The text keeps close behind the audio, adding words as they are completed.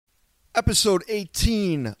Episode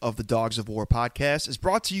 18 of the Dogs of War podcast is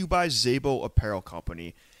brought to you by Zabo Apparel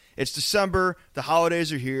Company. It's December, the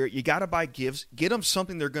holidays are here, you gotta buy gifts, get them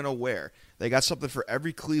something they're gonna wear. They got something for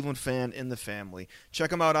every Cleveland fan in the family. Check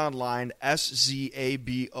them out online,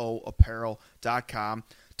 SZABOapparel.com.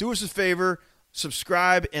 Do us a favor,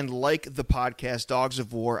 subscribe and like the podcast Dogs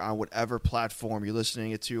of War on whatever platform you're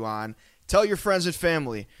listening it to on. Tell your friends and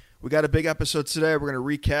family. We got a big episode today. We're gonna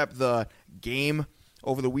recap the game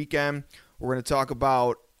over the weekend. We're going to talk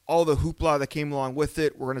about all the hoopla that came along with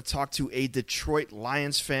it. We're going to talk to a Detroit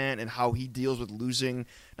Lions fan and how he deals with losing,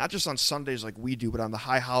 not just on Sundays like we do, but on the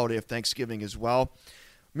high holiday of Thanksgiving as well.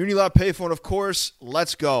 Muni Loud payphone, of course.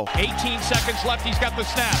 Let's go. 18 seconds left. He's got the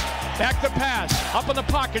snap. Back the pass. Up in the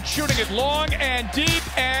pocket, shooting it long and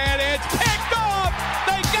deep, and it's picked off.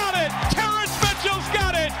 They got it. Terrence Mitchell's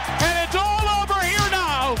got it, and it's all over here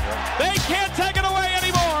now. They can't take it away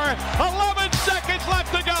anymore. 11 seconds left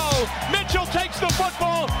to go. Mitchell takes the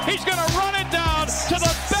football. He's going to run it down to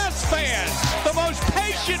the best fans, the most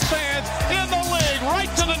patient fans in the league, right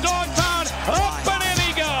to the dog pound. Up and in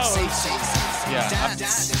he goes. Yeah.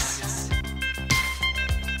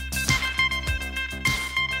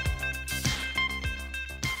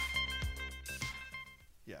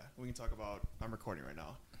 Yeah, we can talk about, I'm recording right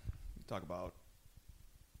now. We can talk about,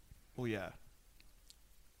 well, yeah.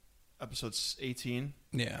 Episode 18.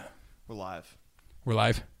 Yeah. We're live. We're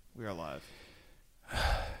live. We are live.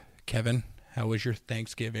 Kevin, how was your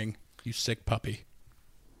Thanksgiving, you sick puppy?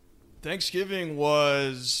 Thanksgiving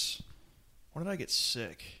was, when did I get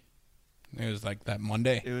sick? It was like that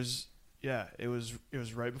Monday. It was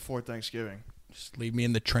right before Thanksgiving. Just leave me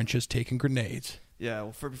in the trenches taking grenades. Yeah,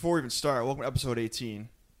 well, before we even start, welcome to episode 18.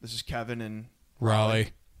 This is Kevin and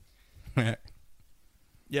Raleigh.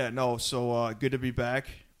 Yeah, no, so good to be back.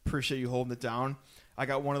 Appreciate you holding it down. I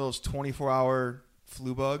got one of those 24-hour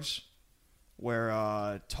flu bugs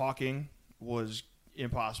where talking was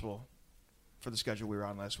impossible for the schedule we were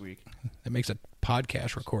on last week. That makes a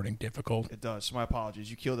podcast recording difficult. It does. So my apologies.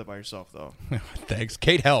 You killed it by yourself, though. Thanks.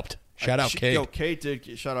 Kate helped. Shout out Kate. Yo, Kate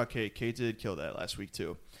did. Shout out Kate. Kate did kill that last week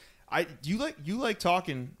too. You like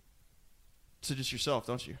talking to just yourself,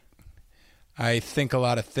 don't you? I think a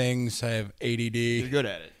lot of things. I have ADD. You're good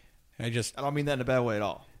at it. I don't mean that in a bad way at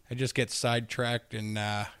all. I just get sidetracked and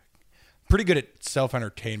pretty good at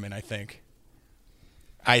self-entertainment, I think.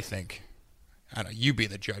 I don't know. You be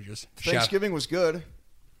the judges. Thanksgiving was good.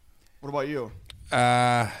 What about you?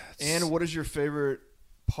 And what is your favorite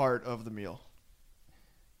part of the meal?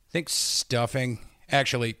 I think stuffing.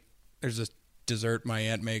 Actually, there's this dessert my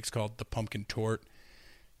aunt makes called the pumpkin torte.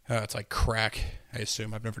 It's like crack, I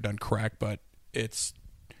assume. I've never done crack, but it's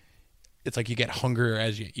like you get hungrier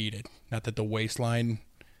as you eat it. Not that the waistline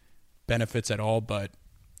benefits at all, but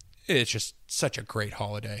it's just such a great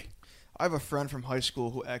holiday. I have a friend from high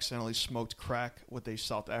school who accidentally smoked crack with a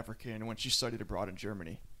South African when she studied abroad in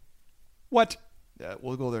Germany. What? Yeah,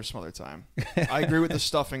 we'll go there some other time. I agree with the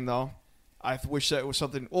stuffing, though. I wish that it was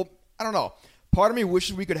something... Well, I don't know. Part of me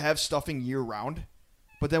wishes we could have stuffing year-round,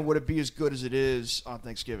 but then would it be as good as it is on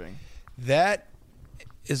Thanksgiving? That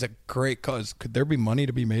is a great cause. Could there be money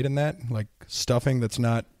to be made in that? Like stuffing that's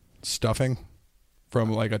not stuffing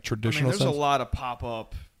from like a traditional there's sense? a lot of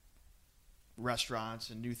pop-up restaurants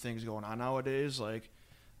and new things going on nowadays. Like,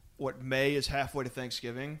 what, May is halfway to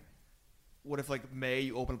Thanksgiving? What if, like, May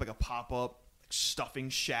you open up like a pop-up stuffing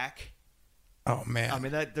shack? Oh, man. I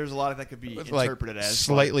mean, there's a lot of that could be interpreted as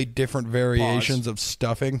slightly different variations of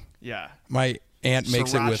stuffing. Yeah. My aunt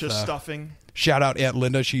makes it with stuffing. Shout out Aunt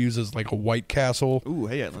Linda. She uses like a White Castle. Ooh,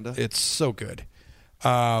 hey Aunt Linda. It's so good.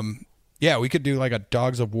 Yeah, we could do like a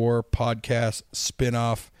Dogs of War podcast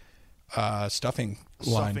spin-off stuffing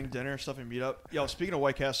line. Stuffing dinner, stuffing meetup. Yo, speaking of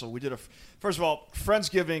White Castle, we did first of all,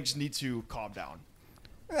 Friendsgivings need to calm down.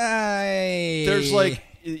 There's like,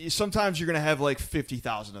 sometimes you're going to have like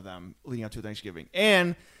 50,000 of them leading up to Thanksgiving.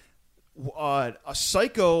 And a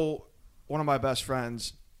psycho, one of my best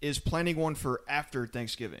friends, is planning one for after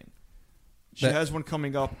Thanksgiving. She has one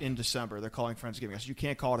coming up in December. They're calling Friendsgiving. I said, you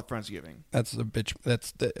can't call it a Friendsgiving. That's a bit.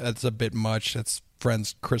 That's a bit much. That's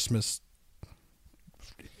Friends Christmas.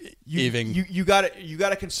 You got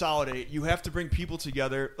to consolidate. You have to bring people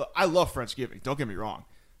together. I love Friendsgiving. Don't get me wrong.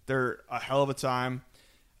 They're a hell of a time.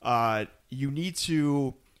 You need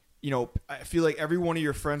to, I feel like every one of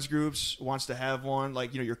your friends groups wants to have one.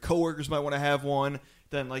 Like, your coworkers might want to have one.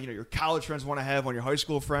 Then, like, your college friends want to have one. Your high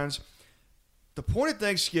school friends. The point of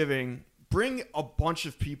Thanksgiving, bring a bunch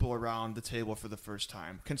of people around the table for the first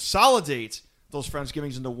time. Consolidate those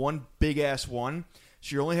Friendsgivings into one big-ass one.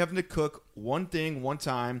 So you're only having to cook one thing, one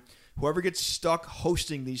time. Whoever gets stuck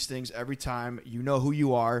hosting these things every time, you know who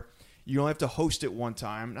you are. You don't have to host it one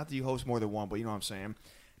time. Not that you host more than one, but you know what I'm saying.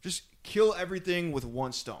 Just kill everything with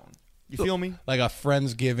one stone. You feel me? Like a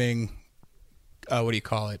Friendsgiving, what do you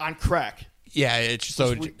call it? On crack. Yeah, it's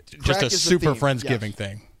so just crack a is the super theme. Friendsgiving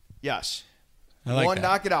thing. Yes. I like that.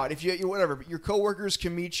 Knock it out. If you whatever, your coworkers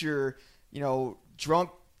can meet your, drunk,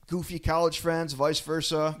 goofy college friends, vice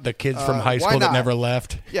versa. The kids from high school that never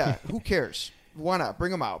left. Yeah, who cares? Why not?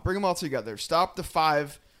 Bring them out. Bring them all together. Stop the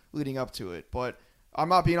 5 leading up to it. But I'm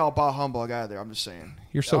not being all bah humbug either. I'm just saying.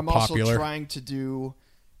 You're so popular. I'm also trying to do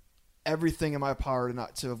everything in my power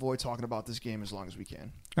to avoid talking about this game as long as we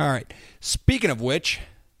can. All right. Speaking of which,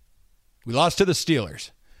 we lost to the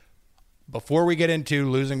Steelers. Before we get into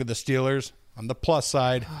losing to the Steelers, on the plus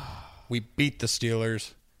side, we beat the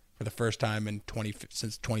Steelers for the first time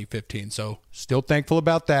since 2015. So still thankful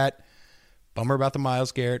about that. Bummer about the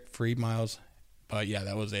Myles Garrett, free Myles. But yeah,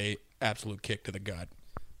 that was a absolute kick to the gut.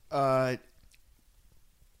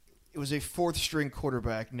 It was a 4th-string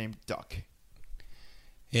quarterback named Duck.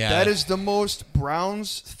 Yeah. That is the most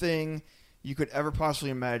Browns thing you could ever possibly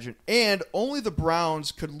imagine. And only the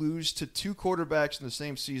Browns could lose to 2 quarterbacks in the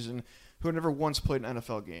same season who had never once played an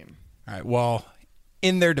NFL game. All right, well,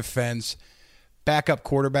 in their defense, backup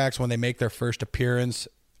quarterbacks, when they make their first appearance,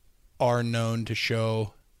 are known to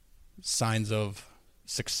show signs of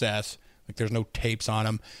success. Like there's no tapes on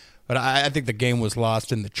them. But I think the game was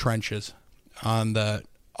lost in the trenches on the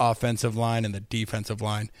offensive line and the defensive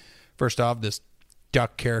line. First off, this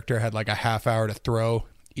Duck character had like a half hour to throw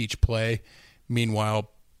each play. Meanwhile,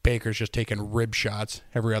 Baker's just taking rib shots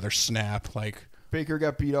every other snap. Like Baker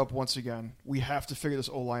got beat up once again. We have to figure this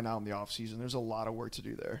O-line out in the offseason. There's a lot of work to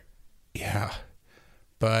do there. Yeah.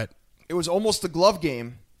 But it was almost the glove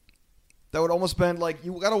game. That would almost been like,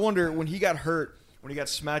 you got to wonder when he got hurt, when he got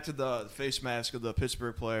smacked with the face mask of the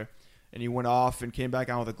Pittsburgh player, and he went off and came back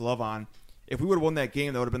on with a glove on. If we would have won that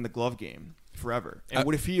game, that would have been the glove game forever. And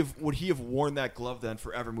would he have worn that glove then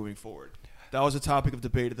forever moving forward? That was a topic of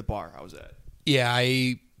debate at the bar I was at. Yeah,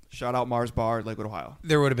 shout out Mars Bar, Lakewood, Ohio.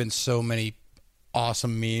 There would have been so many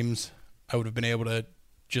awesome memes I would have been able to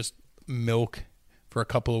just milk for a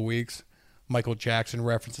couple of weeks. Michael Jackson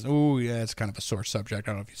references. Oh, yeah, it's kind of a sore subject.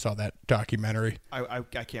 I don't know if you saw that documentary. I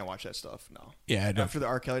can't watch that stuff, no. Yeah, after the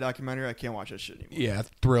R. Kelly documentary, I can't watch that shit anymore. Yeah,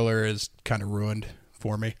 Thriller is kind of ruined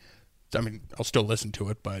for me. I mean, I'll still listen to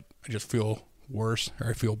it, but I just feel worse, or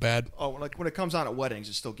I feel bad. Oh, like when it comes on at weddings,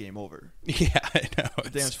 it's still game over. Yeah, I know. The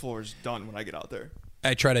dance floor is done when I get out there.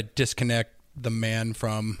 I try to disconnect the man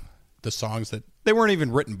from the songs that they weren't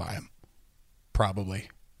even written by him. Probably.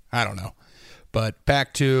 I don't know. But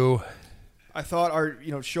back to... I thought our,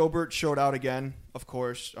 Schobert showed out again, of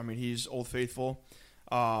course. I mean, he's Old Faithful.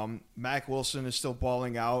 Mac Wilson is still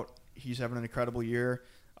balling out. He's having an incredible year.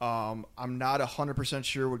 I'm not 100%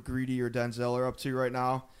 sure what Greedy or Denzel are up to right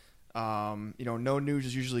now. No news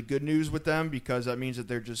is usually good news with them because that means that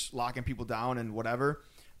they're just locking people down and whatever.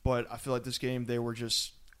 But I feel like this game they were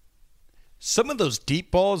just... Some of those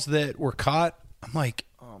deep balls that were caught, I'm like...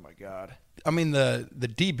 Oh, my God. I mean, the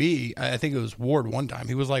DB, I think it was Ward one time.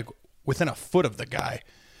 He was like within a foot of the guy.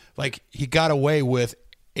 Like, he got away with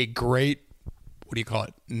a great,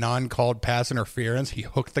 non-called pass interference. He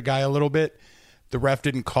hooked the guy a little bit. The ref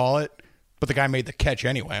didn't call it, but the guy made the catch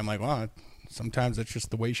anyway. I'm like, well, sometimes that's just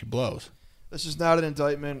the way she blows. This is not an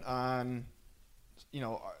indictment on,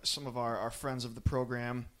 some of our friends of the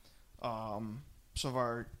program, some of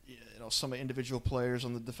our, some individual players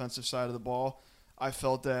on the defensive side of the ball. I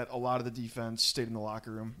felt that a lot of the defense stayed in the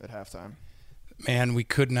locker room at halftime. Man, we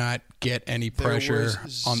could not get any pressure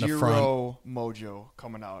on the front. Zero mojo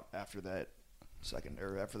coming out after that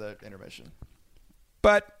after that intermission.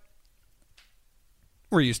 But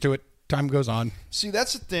we're used to it. Time goes on. See,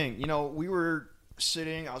 that's the thing. We were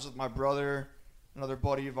sitting. I was with my brother, another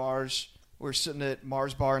buddy of ours. We were sitting at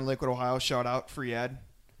Mars Bar in Lakewood, Ohio. Shout out, free ad.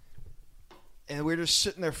 And we were just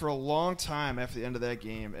sitting there for a long time after the end of that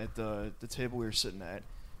game at the table we were sitting at,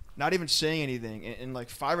 not even saying anything. And like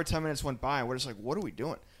 5 or 10 minutes went by, and we're just like, what are we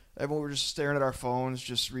doing? Everyone were just staring at our phones,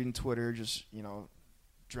 just reading Twitter, just,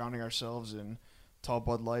 drowning ourselves in tall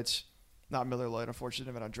Bud Lights. Not Miller Lite,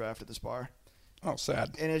 unfortunately, but on draft at this bar. Oh,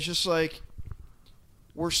 sad. And it's just like,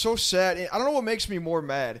 we're so sad. I don't know what makes me more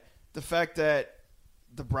mad. The fact that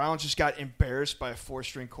the Browns just got embarrassed by a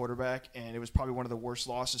 4th-string quarterback, and it was probably one of the worst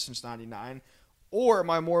losses since '99. Or am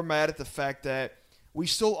I more mad at the fact that we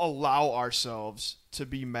still allow ourselves to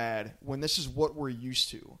be mad when this is what we're used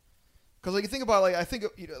to? Because, like, you think about, I think,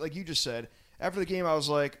 like you just said, after the game, I was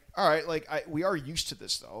like, all right, we are used to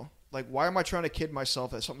this, though. Like, why am I trying to kid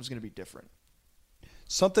myself that something's going to be different?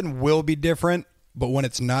 Something will be different, but when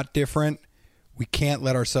it's not different, we can't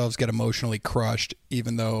let ourselves get emotionally crushed,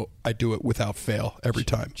 even though I do it without fail every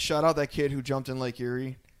time. Shout out that kid who jumped in Lake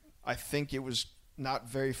Erie. I think it was not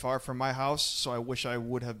very far from my house, so I wish I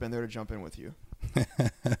would have been there to jump in with you.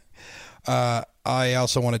 I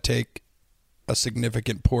also want to take a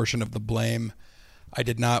significant portion of the blame. I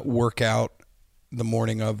did not work out the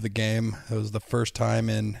morning of the game. It was the first time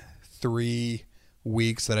in 3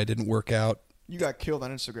 weeks that I didn't work out. You got killed on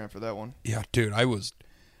Instagram for that one. Yeah, dude,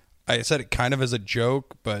 I said it kind of as a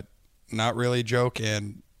joke, but not really a joke,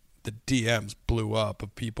 and the DMs blew up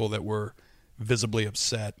of people that were visibly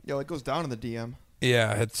upset. Yo, it goes down in the DM.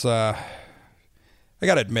 Yeah, it's I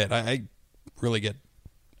gotta admit, I really get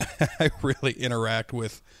I really interact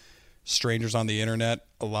with strangers on the internet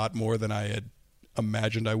a lot more than I had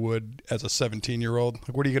imagined I would as a 17-year-old.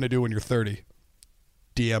 Like, what are you gonna do when you're 30?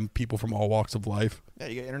 DM people from all walks of life. Yeah,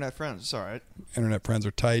 you got internet friends. It's all right. Internet friends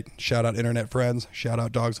are tight. Shout out internet friends. Shout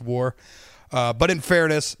out Dogs of War. But in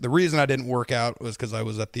fairness, the reason I didn't work out was because I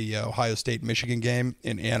was at the Ohio State-Michigan game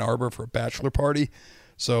in Ann Arbor for a bachelor party.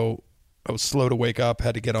 So I was slow to wake up,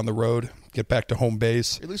 had to get on the road, get back to home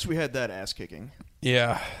base. At least we had that ass kicking.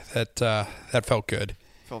 Yeah, that felt good.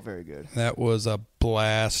 Felt very good. That was a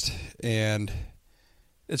blast, and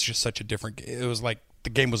it's just such a different game. It was like the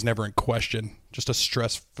game was never in question. Just a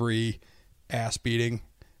stress-free ass beating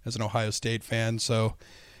as an Ohio State fan. So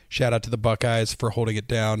shout out to the Buckeyes for holding it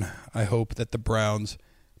down. I hope that the Browns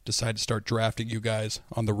decide to start drafting you guys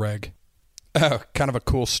on the reg. Kind of a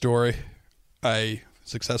cool story. I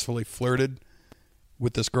successfully flirted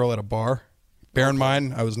with this girl at a bar. Bear in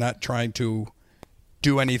mind, I was not trying to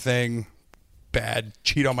do anything bad,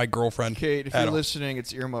 cheat on my girlfriend. Kate, if you're listening,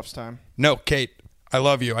 it's earmuffs time. No, Kate, I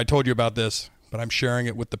love you. I told you about this, but I'm sharing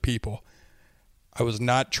it with the people. I was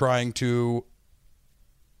not trying to...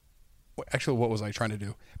 Actually, what was I trying to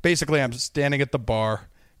do? Basically, I'm standing at the bar.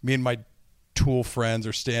 Me and my Tool friends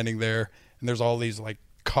are standing there, and there's all these like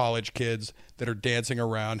college kids that are dancing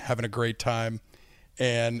around, having a great time.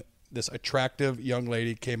 And this attractive young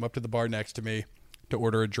lady came up to the bar next to me to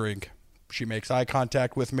order a drink. She makes eye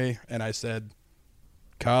contact with me, and I said,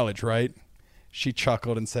 "College, right?" She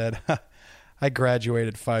chuckled and said, "I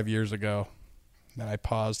graduated 5 years ago." Then I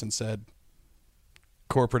paused and said,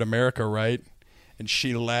 "Corporate America, right?" And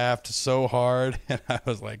she laughed so hard, and I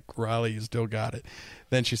was like, "Raleigh, you still got it."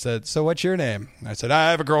 Then she said, "So what's your name?" And I said,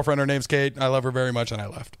 "I have a girlfriend. Her name's Kate. I love her very much," and I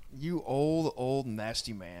left. You old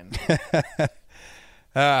nasty man. You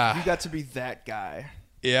got to be that guy.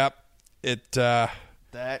 Yep.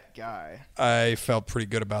 That guy. I felt pretty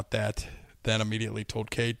good about that. Then immediately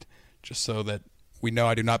told Kate, just so that we know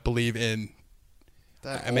I do not believe in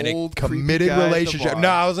I'm in a committed relationship. No,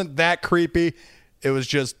 I wasn't that creepy. It was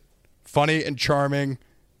just funny and charming.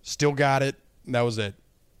 Still got it. And that was it.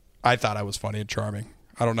 I thought I was funny and charming.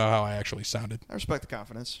 I don't know how I actually sounded. I respect the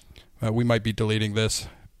confidence. We might be deleting this,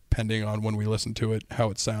 depending on when we listen to it,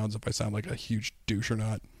 how it sounds, if I sound like a huge douche or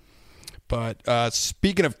not. But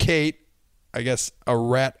speaking of Kate, I guess a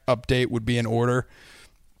rat update would be in order.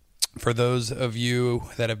 For those of you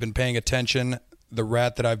that have been paying attention, the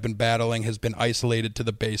rat that I've been battling has been isolated to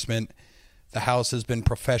the basement. The house has been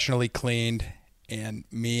professionally cleaned, and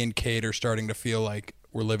me and Kate are starting to feel like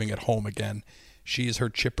we're living at home again. She's her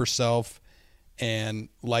chipper self, and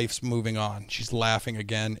life's moving on. She's laughing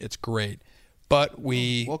again. It's great. But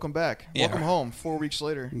Welcome back. Yeah. Welcome home 4 weeks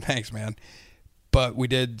later. Thanks, man. But we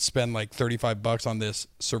did spend like $35 on this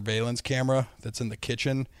surveillance camera that's in the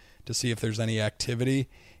kitchen to see if there's any activity.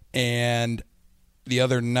 And the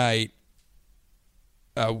other night,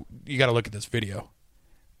 you got to look at this video.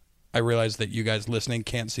 I realize that you guys listening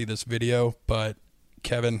can't see this video, but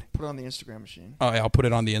Kevin, put it on the Instagram machine. Oh, yeah, I'll put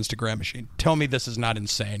it on the Instagram machine. Tell me this is not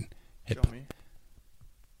insane. Show me.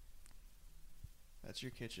 That's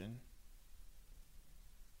your kitchen.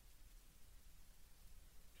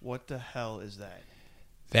 What the hell is that?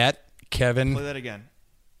 That, Kevin. Play that again.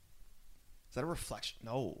 Is that a reflection?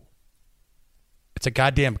 No. It's a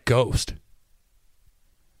goddamn ghost.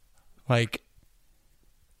 Like.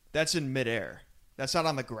 That's in midair. That's not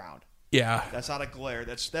on the ground. Yeah. That's not a glare.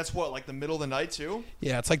 That's what, like the middle of the night too?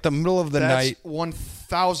 Yeah, it's like the middle of the night. That's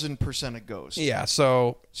 1,000% a ghost. Yeah,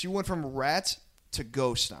 so you went from rat to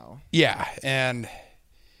ghost now. Yeah, and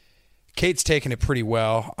Kate's taking it pretty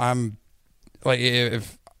well. I'm like,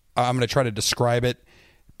 if I'm going to try to describe it.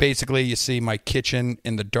 Basically, you see my kitchen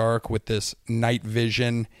in the dark with this night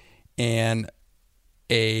vision, and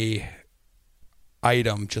a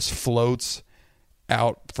item just floats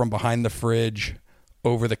out from behind the fridge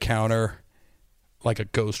over the counter like a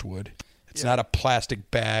ghost would. It's not a plastic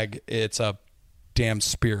bag. It's a damn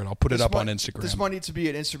spirit. I'll put it up on Instagram. This might need to be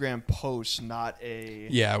an Instagram post, not a.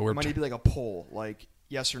 Yeah, it might need to be like a poll, like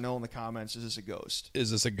yes or no in the comments. Is this a ghost?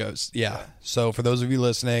 Is this a ghost? Yeah. So for those of you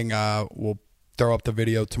listening, we'll throw up the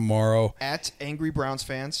video tomorrow. At Angry Browns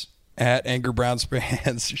fans. At Angry Browns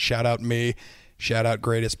fans. Shout out me. Shout out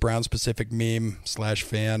greatest Browns Pacific meme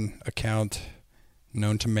 /fan account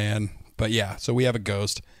known to man. But yeah, so we have a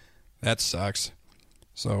ghost. That sucks.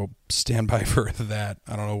 So stand by for that.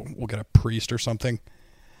 I don't know. We'll get a priest or something.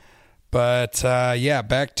 But yeah,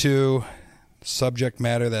 back to subject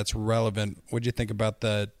matter that's relevant. What'd you think about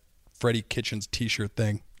the Freddie Kitchens t-shirt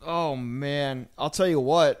thing? Oh, man. I'll tell you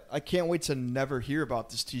what. I can't wait to never hear about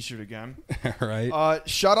this t-shirt again. Right.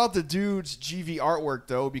 Shout out the dudes GV Artwork,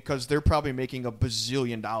 though, because they're probably making $1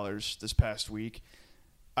 bazillion this past week.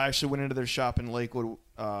 I actually went into their shop in Lakewood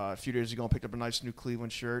a few days ago and picked up a nice new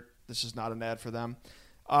Cleveland shirt. This is not an ad for them.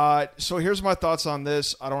 So here's my thoughts on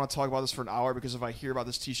this. I don't want to talk about this for an hour because if I hear about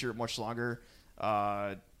this t-shirt much longer,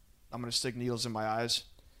 I'm going to stick needles in my eyes.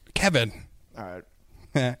 Kevin. All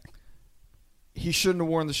right. He shouldn't have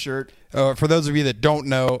worn the shirt. For those of you that don't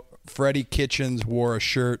know, Freddie Kitchens wore a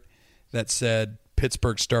shirt that said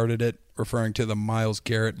Pittsburgh started it, referring to the Myles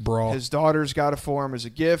Garrett brawl. His daughters got it for him as a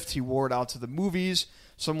gift. He wore it out to the movies.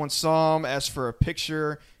 Someone saw him, asked for a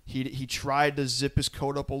picture. He tried to zip his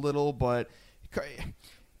coat up a little, but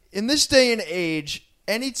in this day and age,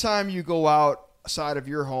 anytime you go outside of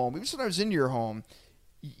your home, even sometimes in your home,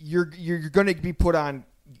 you're going to be put on.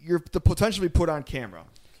 You're potentially put on camera.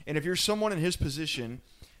 And if you're someone in his position,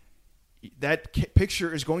 that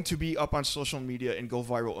picture is going to be up on social media and go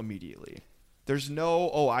viral immediately. There's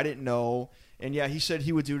no, I didn't know. And yeah, he said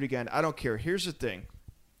he would do it again. I don't care. Here's the thing.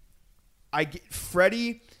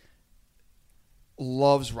 Freddie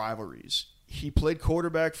loves rivalries. He played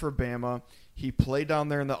quarterback for Bama. He played down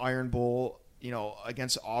there in the Iron Bowl,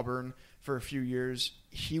 against Auburn for a few years.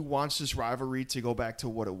 He wants this rivalry to go back to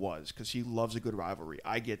what it was because he loves a good rivalry.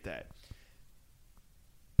 I get that.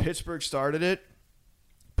 Pittsburgh started it.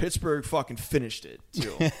 Pittsburgh fucking finished it,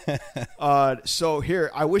 too. So here,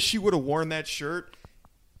 I wish he would have worn that shirt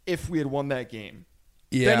if we had won that game.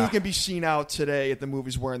 Yeah. Then he can be seen out today at the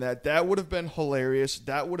movies wearing that. That would have been hilarious.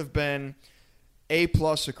 That would have been A+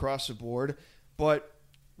 across the board. But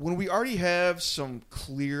when we already have some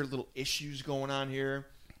clear little issues going on here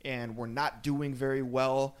and we're not doing very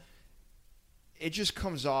well, it just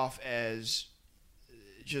comes off as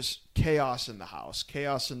just chaos in the house,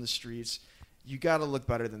 chaos in the streets. You got to look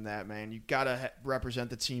better than that, man. You got to represent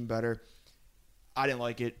the team better. I didn't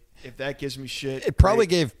like it. If that gives me shit, it probably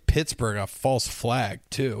gave Pittsburgh a false flag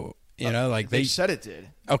too. They said it did.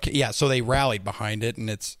 Okay, yeah. So they rallied behind it, and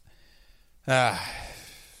it's that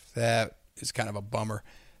is kind of a bummer.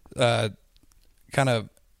 Kind of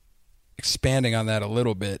expanding on that a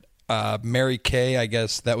little bit. Mary Kay, I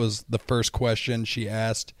guess that was the first question she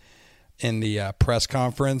asked in the press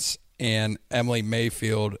conference, and Emily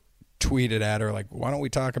Mayfield tweeted at her like, why don't we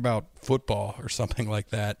talk about football or something like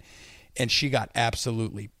that? And she got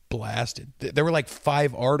absolutely blasted. There were like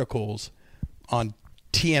 5 articles on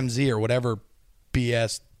TMZ or whatever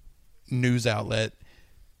BS news outlet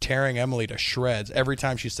tearing Emily to shreds every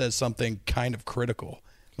time she says something kind of critical.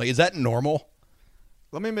 Like, is that normal?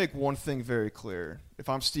 Let me make one thing very clear. If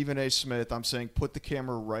I'm Stephen A. Smith, I'm saying put the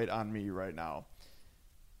camera right on me right now.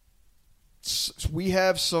 We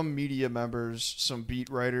have some media members, some beat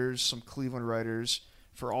writers, some Cleveland writers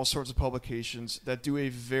for all sorts of publications that do a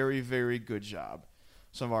very, very good job.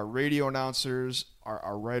 Some of our radio announcers,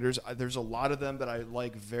 our writers, there's a lot of them that I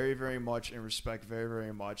like very, very much and respect very,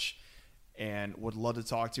 very much and would love to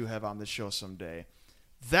talk to, have on the show someday.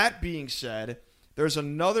 That being said, there's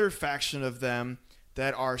another faction of them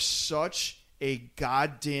that are such a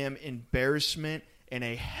goddamn embarrassment and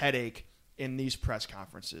a headache in these press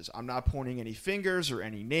conferences. I'm not pointing any fingers or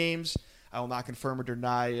any names. I will not confirm or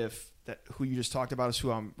deny if that who you just talked about is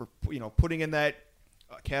who I'm putting in that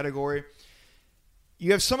category.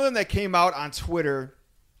 You have some of them that came out on Twitter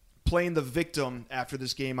playing the victim after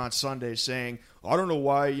this game on Sunday, saying, I don't know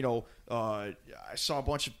why, I saw a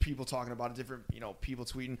bunch of people talking about it, different, people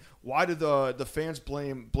tweeting, why did the fans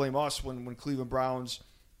blame us when Cleveland Browns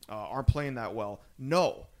aren't playing that well?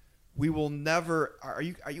 No. We will never. Are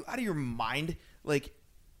you out of your mind? Like,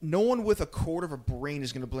 no one with a quarter of a brain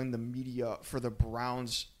is going to blame the media for the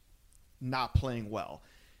Browns not playing well.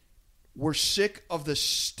 We're sick of the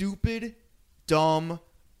stupid, dumb,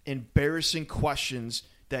 embarrassing questions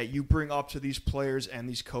that you bring up to these players and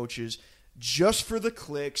these coaches just for the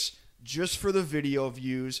clicks, just for the video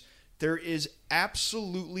views. There is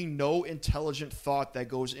absolutely no intelligent thought that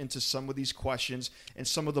goes into some of these questions and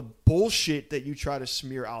some of the bullshit that you try to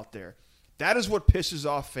smear out there. That is what pisses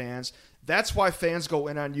off fans. That's why fans go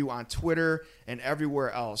in on you on Twitter and everywhere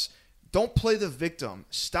else. Don't play the victim.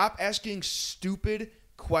 Stop asking stupid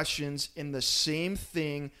questions in the same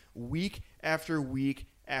thing week after week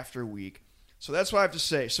after week. So that's what I have to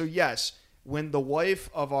say. So yes, when the wife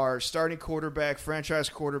of our starting quarterback, franchise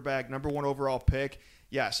quarterback, number 1 overall pick,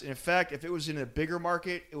 yes. In fact, if it was in a bigger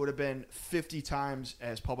market, it would have been 50 times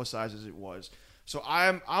as publicized as it was. So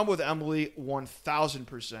I'm with Emily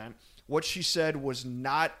 1,000%. What she said was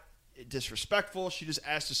not disrespectful. She just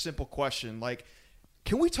asked a simple question like,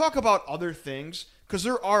 can we talk about other things? Because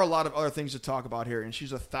there are a lot of other things to talk about here, and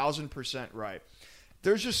she's 1,000% right.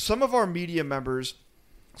 There's just some of our media members,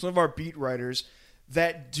 some of our beat writers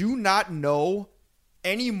that do not know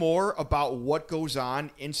any more about what goes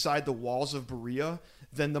on inside the walls of Berea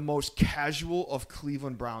than the most casual of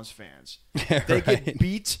Cleveland Browns fans. They get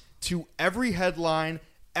beat to every headline,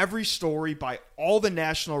 every story by all the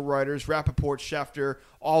national writers, Rappaport, Schefter,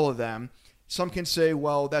 all of them. Some can say,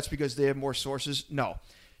 well, that's because they have more sources. No.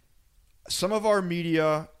 Some of our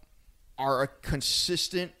media are a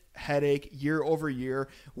consistent headache year over year.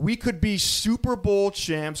 We could be Super Bowl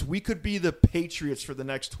champs. We could be the Patriots for the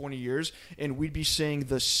next 20 years, and we'd be saying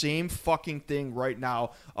the same fucking thing right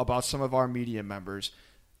now about some of our media members.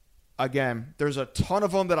 Again, there's a ton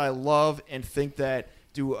of them that I love and think that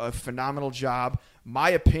do a phenomenal job. My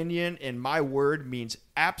opinion and my word means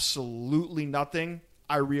absolutely nothing.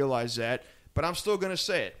 I realize that, but I'm still going to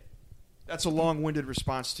say it. That's a long-winded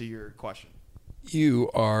response to your question.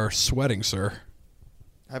 You are sweating, sir.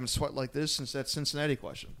 I haven't sweat like this since that Cincinnati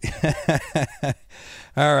question.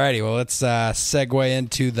 All righty, well, let's segue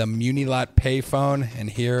into the Munilot payphone and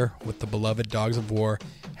hear what the beloved Dogs of War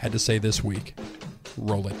had to say this week.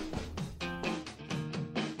 Roll it.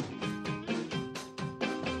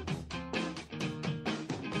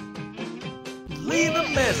 Leave a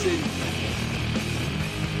message.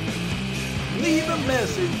 Leave a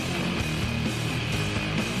message.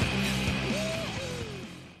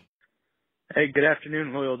 Hey, good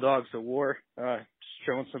afternoon, loyal Dogs of War. Just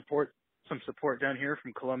showing some support down here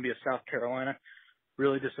from Columbia, South Carolina.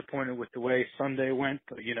 Really disappointed with the way Sunday went,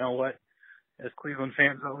 but you know what? As Cleveland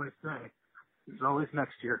fans always say, there's always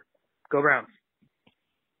next year. Go Browns.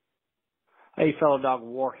 Hey, fellow Dog of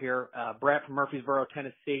War here. Brett from Murfreesboro,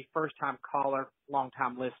 Tennessee. First-time caller,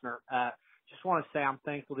 long-time listener. Just want to say I'm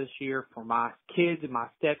thankful this year for my kids and my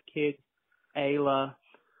stepkids, Ayla,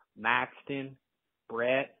 Maxton,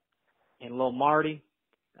 Brett, and little Marty,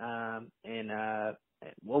 well,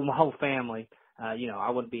 my whole family. I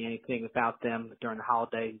wouldn't be anything without them during the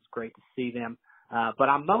holidays. It's great to see them. But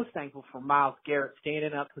I'm most thankful for Myles Garrett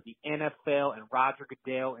standing up to the NFL and Roger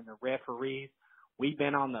Goodell and the referees. We've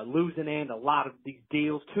been on the losing end a lot of these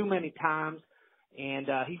deals too many times, and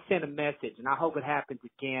he sent a message, and I hope it happens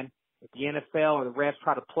again. If the NFL or the refs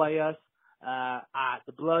try to play us,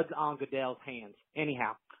 the blood's on Goodell's hands.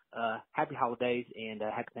 Anyhow, happy holidays and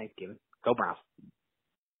happy Thanksgiving. Go Browns.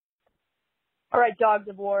 All right, Dogs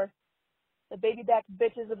of War. The baby back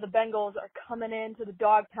bitches of the Bengals are coming into the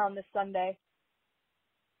dog pound this Sunday.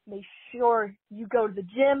 Make sure you go to the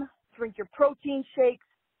gym, drink your protein shakes,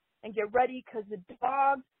 and get ready because the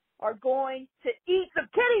dogs are going to eat some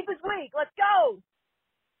kitties this week. Let's go!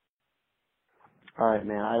 All right,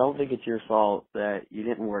 man. I don't think it's your fault that you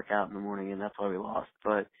didn't work out in the morning, and that's why we lost.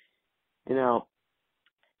 But,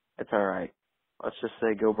 it's all right. Let's just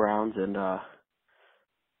say go Browns, and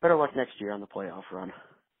better luck next year on the playoff run.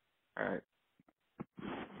 All right.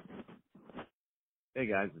 Hey,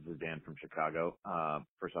 guys. This is Dan from Chicago.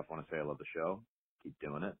 First off, I want to say I love the show. Keep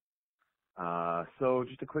doing it. So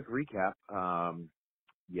just a quick recap.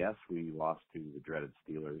 Yes, we lost to the dreaded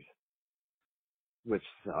Steelers, which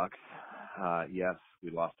sucks. Yes, we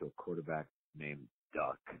lost to a quarterback named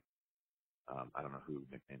Duck. I don't know who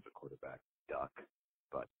nicknames a quarterback Duck,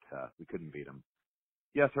 but we couldn't beat him.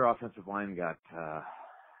 Yes, our offensive line got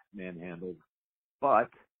manhandled, but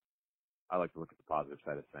I like to look at the positive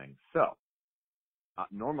side of things. So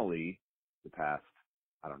normally the past,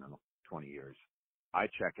 20 years, I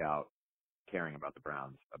check out caring about the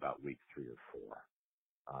Browns about week 3 or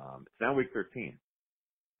 4. It's now week 13,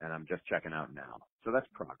 and I'm just checking out now. So that's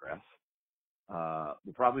progress.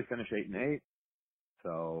 We'll probably finish 8-8.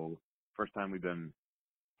 So first time we've been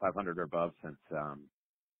 500 or above since,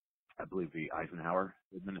 I believe, the Eisenhower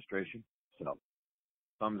administration. So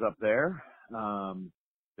thumbs up there.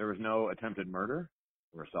 There was no attempted murder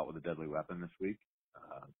or assault with a deadly weapon this week.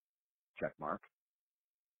 Check mark.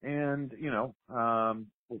 And,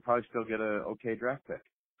 we'll probably still get a okay draft pick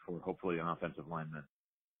for hopefully an offensive lineman,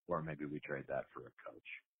 or maybe we trade that for a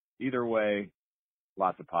coach. Either way,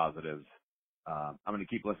 lots of positives. I'm going to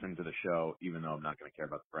keep listening to the show, even though I'm not going to care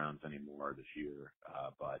about the Browns anymore this year.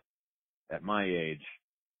 But at my age,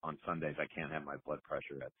 on Sundays, I can't have my blood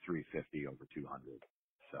pressure at 350 over 200.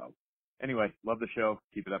 So anyway, love the show.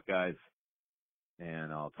 Keep it up, guys.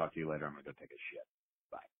 And I'll talk to you later. I'm going to go take a shit.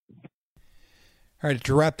 Bye. All right,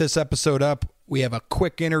 to wrap this episode up, we have a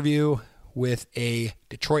quick interview with a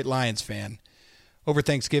Detroit Lions fan. Over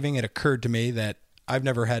Thanksgiving, it occurred to me that I've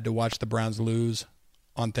never had to watch the Browns lose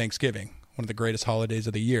on Thanksgiving, one of the greatest holidays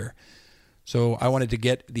of the year. So I wanted to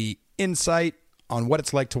get the insight on what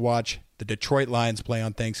it's like to watch the Detroit Lions play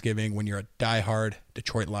on Thanksgiving when you're a diehard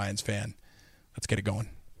Detroit Lions fan. Let's get it going.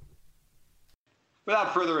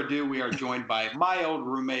 Without further ado, we are joined by my old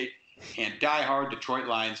roommate and diehard Detroit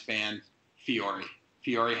Lions fan, Fiore.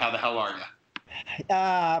 Fiore, how the hell are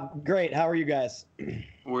you? Great. How are you guys?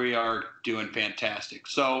 We are doing fantastic.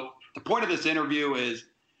 So the point of this interview is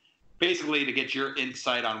basically to get your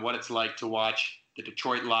insight on what it's like to watch the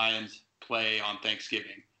Detroit Lions play on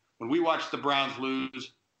Thanksgiving. When we watch the Browns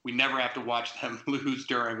lose, we never have to watch them lose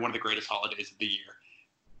during one of the greatest holidays of the year.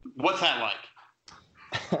 What's that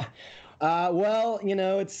like? Well, you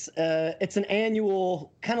know, it's an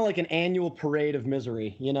annual, kind of like an annual parade of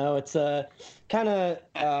misery. You know, it's kind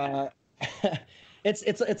of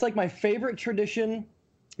it's like my favorite tradition,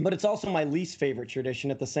 but it's also my least favorite tradition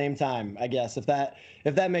at the same time, I guess, if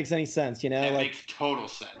that makes any sense, you know. That makes total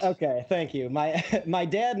sense. Okay, thank you. My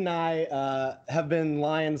dad and I have been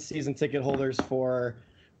Lions season ticket holders for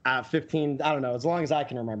 15, I don't know, as long as I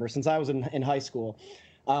can remember, since I was in high school.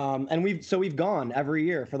 And we've gone every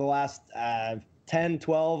year for the last 10,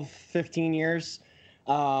 12, 15 years.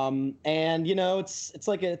 And you know, it's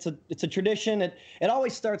like it's a tradition. It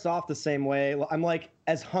always starts off the same way. I'm like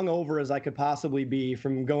as hungover as I could possibly be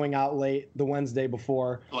from going out late the Wednesday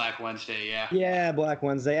before. Black Wednesday, yeah. Yeah, Black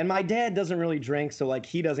Wednesday. And my dad doesn't really drink, so like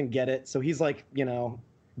he doesn't get it. So he's like, you know,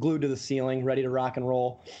 glued to the ceiling, ready to rock and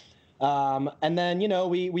roll. And then, you know,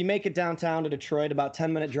 we make it downtown to Detroit, about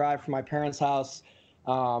 10-minute drive from my parents' house.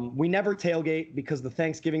 We never tailgate because the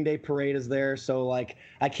Thanksgiving Day parade is there. So like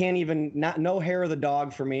I can't even, no hair of the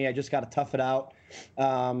dog for me. I just got to tough it out.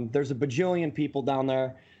 There's a bajillion people down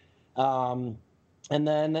there. And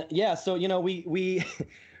then, yeah, so, you know, we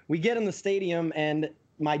get in the stadium and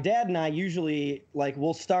my dad and I usually like,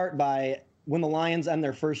 we'll start by when the Lions end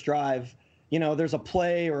their first drive, you know, there's a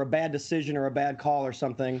play or a bad decision or a bad call or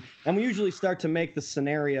something. And we usually start to make the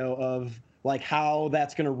scenario of like how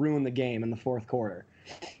that's going to ruin the game in the fourth quarter.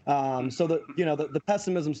 So the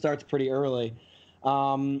pessimism starts pretty early.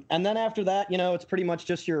 And then after that, you know, it's pretty much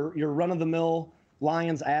just your run of the mill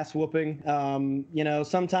Lions ass whooping. You know,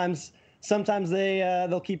 sometimes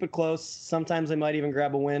they'll keep it close. Sometimes they might even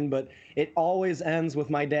grab a win, but it always ends with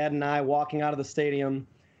my dad and I walking out of the stadium,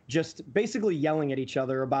 just basically yelling at each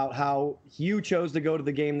other about how you chose to go to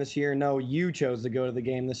the game this year. No, you chose to go to the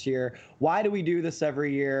game this year. Why do we do this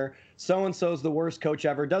every year? So-and-so's the worst coach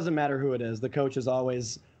ever. Doesn't matter who it is. The coach is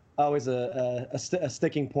always a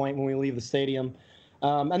sticking point when we leave the stadium.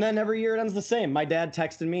 And then every year it ends the same. My dad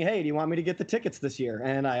texted me, hey, do you want me to get the tickets this year?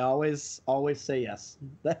 And I always say yes.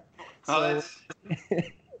 Yeah.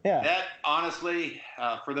 That honestly,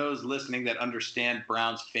 for those listening that understand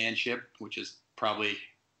Browns fanship, which is probably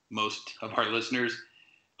most of our listeners,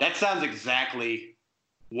 that sounds exactly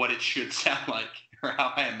what it should sound like, or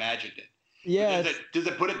how I imagined it. Yeah. Does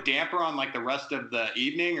it put a damper on like the rest of the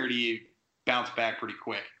evening, or do you bounce back pretty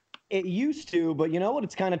quick? It used to, but you know what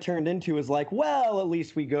it's kind of turned into is like, well, at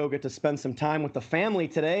least we get to spend some time with the family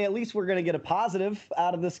today. At least we're going to get a positive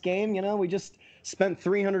out of this game. You know, we just spent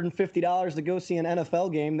 $350 to go see an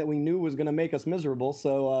NFL game that we knew was going to make us miserable.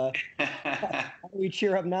 So we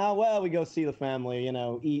cheer up now. Well, we go see the family, you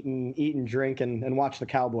know, eat and drink and watch the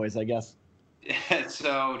Cowboys, I guess.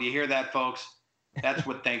 So do you hear that, folks? That's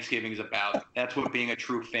what Thanksgiving is about. That's what being a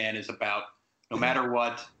true fan is about. No matter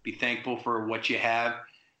what, be thankful for what you have,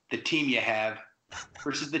 the team you have,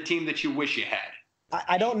 versus the team that you wish you had.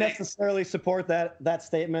 I don't necessarily support that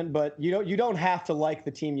statement, but you don't have to like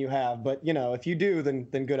the team you have. But you know, if you do, then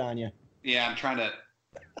good on you. Yeah, I'm trying to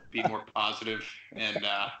be more positive, and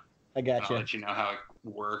I got you. I'll let you know how it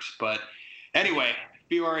works. But anyway,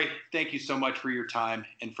 Fiore, thank you so much for your time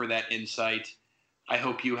and for that insight. I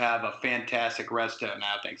hope you have a fantastic rest of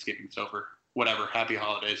now. Thanksgiving's over. Whatever. Happy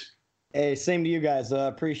holidays. Hey, same to you guys.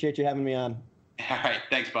 Appreciate you having me on. All right.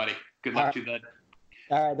 Thanks, buddy. Good luck to the.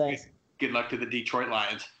 All right. Thanks. Good luck to the Detroit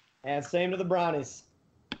Lions. And same to the Brownies.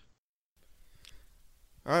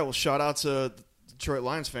 All right. Well, shout out to Detroit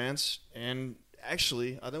Lions fans. And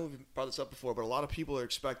actually, I think we've brought this up before, but a lot of people are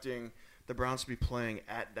expecting the Browns to be playing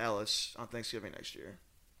at Dallas on Thanksgiving next year.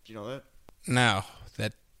 Do you know that? No,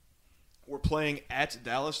 that We're playing at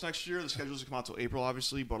Dallas next year. The schedule doesn't come out until April,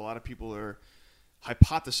 obviously, but a lot of people are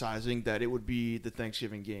hypothesizing that it would be the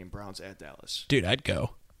Thanksgiving game, Browns at Dallas. Dude, I'd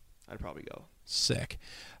go. I'd probably go. Sick.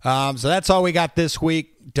 So that's all we got this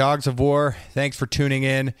week. Dogs of War, thanks for tuning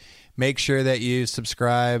in. Make sure that you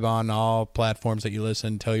subscribe on all platforms that you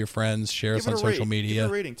listen. Tell your friends. Share us on social media. Give it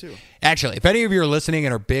a rating, too. Actually, if any of you are listening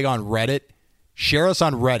and are big on Reddit, share us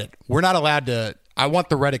on Reddit. We're not allowed to. I want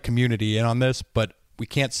the Reddit community in on this, but we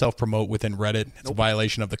can't self-promote within Reddit. It's a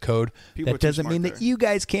violation of the code. People that doesn't mean that you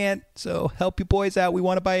guys can't. So help you boys out. We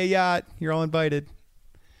want to buy a yacht. You're all invited.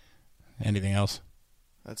 Anything else?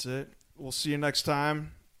 That's it. We'll see you next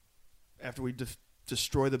time after we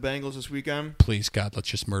destroy the Bengals this weekend. Please, God, let's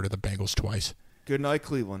just murder the Bengals twice. Good night,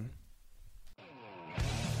 Cleveland.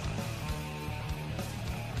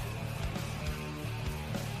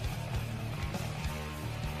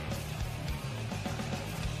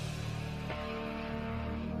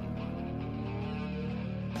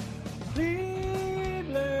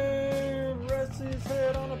 Cleveland rests his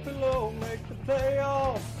head on a pillow, make the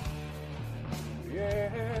playoffs.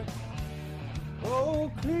 Yeah.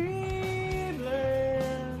 Oh, Cleveland,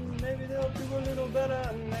 maybe they'll do a little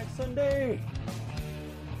better next Sunday.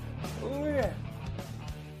 Oh, yeah.